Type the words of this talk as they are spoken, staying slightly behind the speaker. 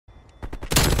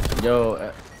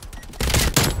Yo,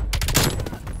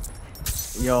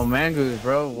 yo, Mangoose,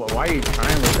 bro. Why are you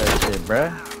trying with that shit,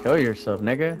 bruh? Kill yourself,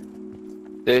 nigga.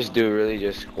 This dude really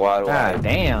just squad God wide.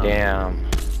 damn. Damn.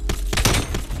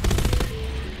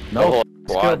 No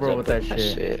skill, bro, with that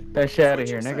shit. Get that shit out of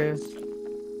here, nigga.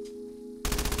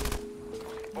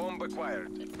 Bomb acquired.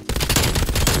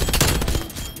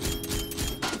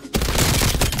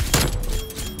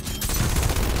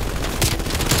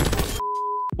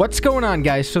 What's going on,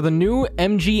 guys? So the new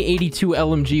MG82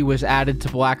 LMG was added to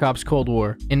Black Ops Cold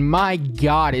War, and my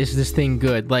god, is this thing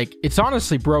good. Like, it's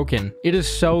honestly broken. It is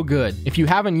so good. If you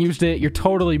haven't used it, you're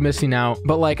totally missing out.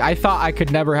 But like, I thought I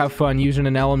could never have fun using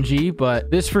an LMG,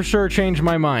 but this for sure changed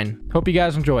my mind. Hope you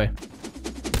guys enjoy.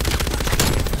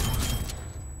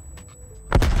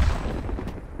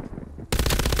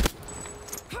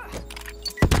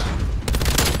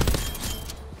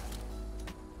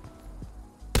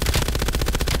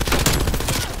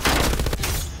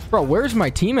 Bro, where's my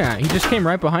team at? He just came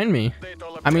right behind me.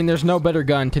 I mean, there's no better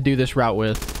gun to do this route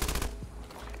with.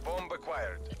 Bomb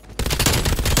acquired.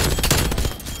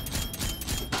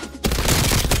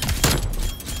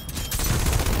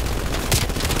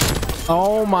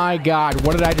 Oh my god,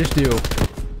 what did I just do?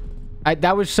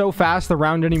 That was so fast, the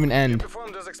round didn't even end.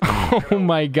 Oh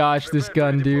my gosh, this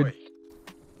gun, dude.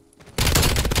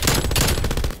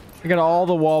 I got all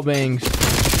the wall bangs.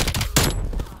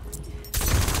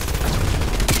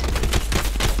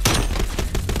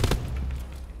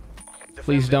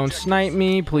 Please don't snipe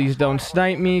me. Please don't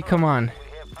snipe me. Come on.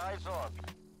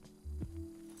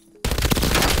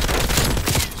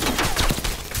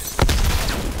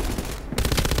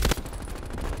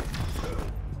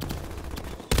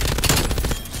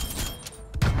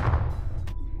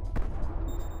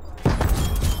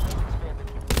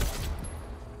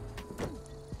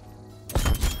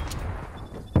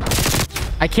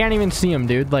 I can't even see him,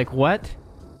 dude. Like, what?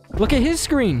 Look at his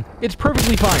screen. It's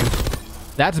perfectly fine.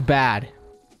 That's bad.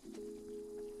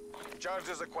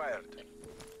 Charges acquired.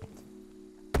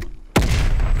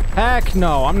 Heck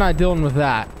no, I'm not dealing with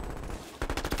that.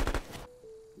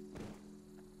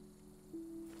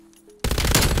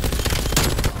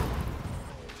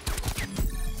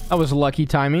 That was lucky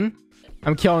timing.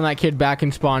 I'm killing that kid back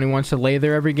in spawn. He wants to lay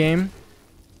there every game.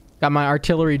 Got my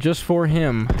artillery just for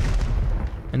him.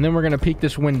 And then we're gonna peek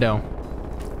this window.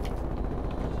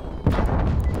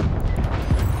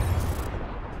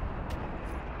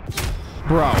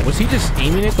 Bro, was he just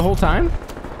aiming it the whole time?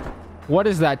 What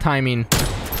is that timing?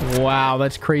 Wow,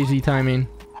 that's crazy timing.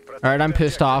 Alright, I'm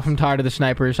pissed off. I'm tired of the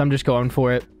snipers. I'm just going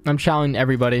for it. I'm challenging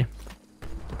everybody.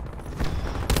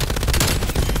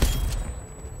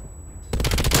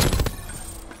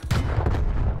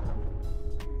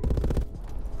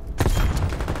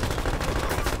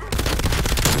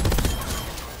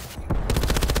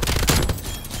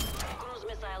 Cruise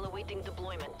missile awaiting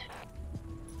deployment.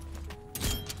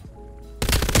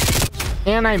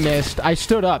 And I missed. I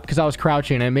stood up because I was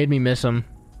crouching and it made me miss him.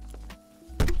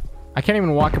 I can't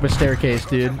even walk up a staircase,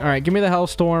 dude. Alright, give me the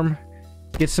Hellstorm.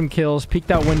 Get some kills. Peek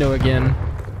that window again.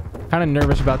 Kind of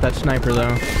nervous about that sniper,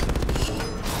 though.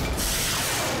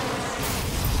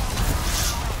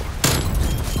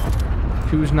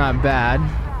 Two's not bad.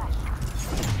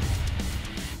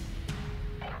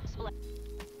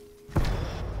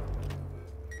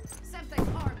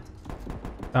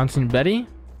 Bouncing Betty.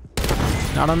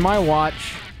 Not on my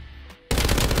watch.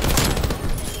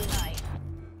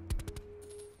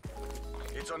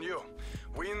 It's on you.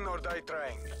 Win or die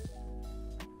trying.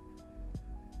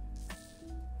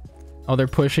 Oh, they're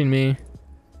pushing me.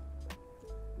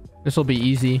 This will be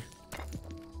easy.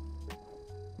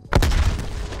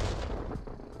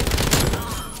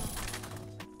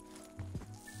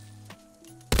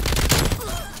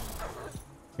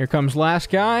 Here comes last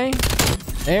guy.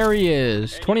 There he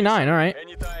is. 29, all right.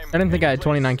 I didn't think I had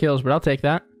 29 kills, but I'll take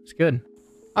that. It's good.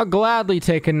 I'll gladly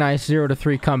take a nice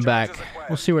 0-3 comeback.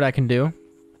 We'll see what I can do.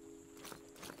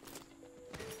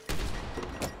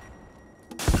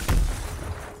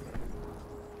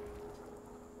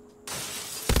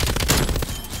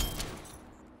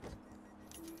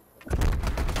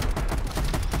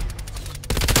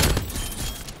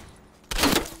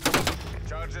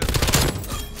 Charges.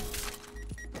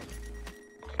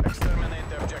 Exterminate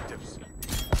the objectives.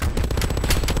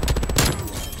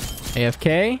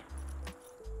 AFK?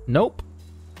 Nope.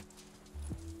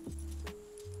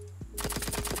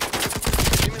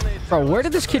 Bro, where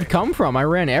did this kid come from? I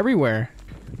ran everywhere.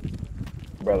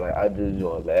 Bro, like, I just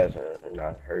doing last one and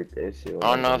I heard that shit. I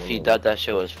don't know if he thought that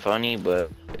shit was funny, but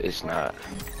it's not.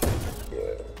 Yeah.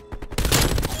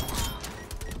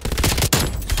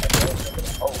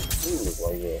 Oh, he was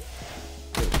like that.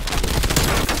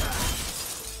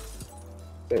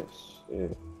 This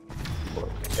shit.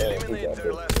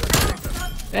 Eliminator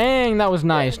last. Dang, that was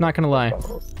nice. Not gonna lie.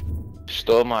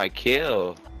 Stole my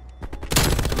kill.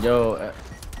 Yo,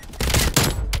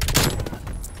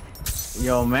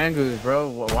 yo, Mangoose, bro.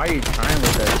 Why are you trying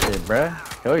with that shit,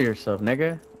 bruh? Kill yourself,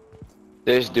 nigga.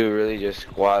 This dude really just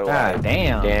squad wide. God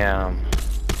damn. Damn.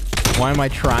 Why am I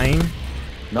trying?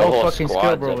 No fucking skill,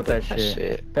 squad's bro, up with that shit.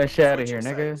 Get that shit out of here,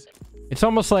 nigga. It's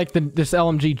almost like this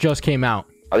LMG just came out.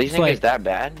 Are these It's niggas like- that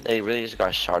bad? They really just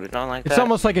got shotted on like that? It's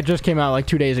almost like it just came out like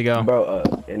 2 days ago. Bro,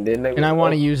 and then they And I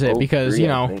want to use it because, you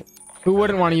know, who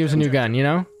wouldn't want to use a new gun, you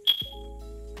know?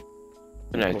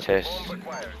 No test. Bomb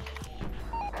acquired.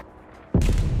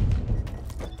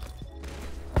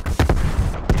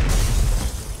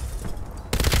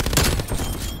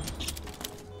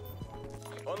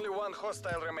 Only one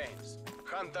hostile remains.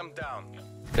 Hunt them down.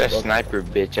 That sniper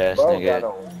bitch ass Bro nigga. got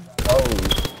on. Oh.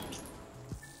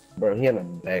 Bro, he in the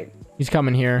back. He's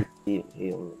coming here. He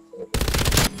on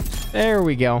There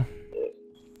we go.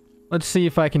 Let's see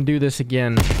if I can do this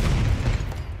again.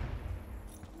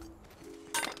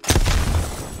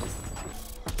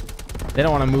 They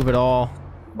don't want to move at all.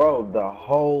 Bro, the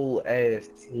whole ass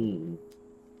team.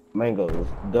 Mangoes,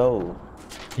 go.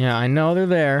 Yeah, I know they're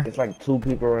there. It's like 2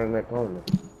 people around that corner.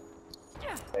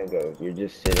 Mangoes, you're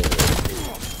just sitting there.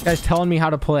 This guy's telling me how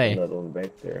to play. Another one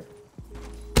back there.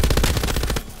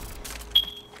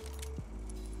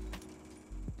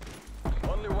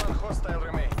 Only one hostile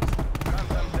remains. Hunt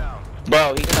them down.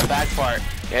 Bro, he's in the back part.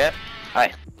 Yep.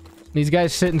 Hi. These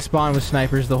guys sit and spawn with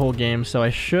snipers the whole game, so I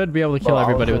should be able to kill Bro, I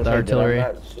was everybody with the gonna say, did I artillery.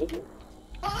 not shoot him?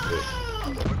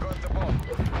 We got the bomb.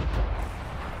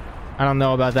 I don't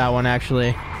know about that one,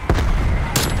 actually.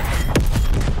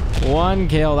 1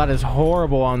 kill. That is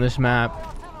horrible on this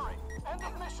map.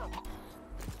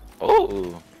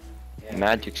 Oh.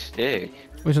 Magic stick.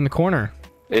 Who's in the corner?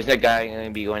 There's that guy gonna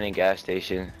be going to gas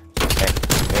station. Okay,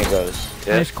 there he goes.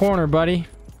 Yep. Nice corner, buddy.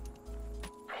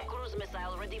 Cruise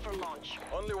missile ready for launch.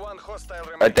 Only one hostile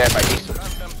remains. Right there by diesel.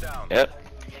 Hunt them down. Yep.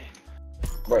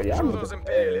 Bro, y'all Shoot was those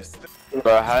imperialists.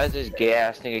 Bro, how does this gay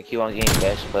ass nigga keep on getting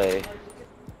best play?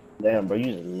 damn, bro, you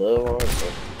just love on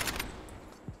it.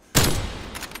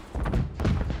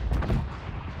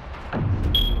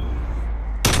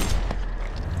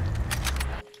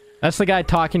 That's the guy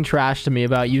talking trash to me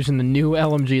about using the new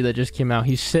LMG that just came out.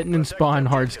 He's sitting in spawn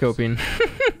hard scoping.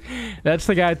 That's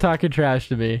the guy talking trash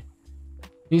to me.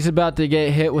 He's about to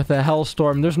get hit with a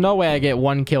Hellstorm. There's no way I get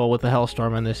 1 kill with a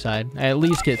Hellstorm on this side. I at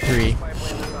least get 3.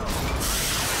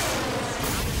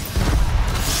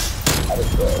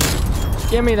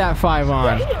 Give me that 5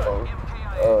 on.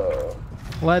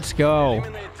 Let's go.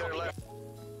 Eliminator left.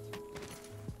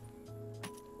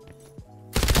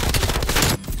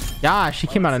 Gosh, he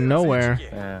came out of nowhere.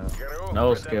 Yeah.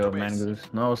 No skill,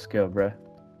 Mangoose. No skill, bruh.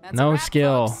 No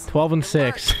skill. 12 and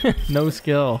 6. No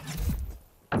skill.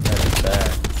 That's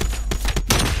bad.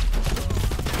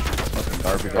 Fucking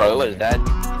garbage. Bro, what is that?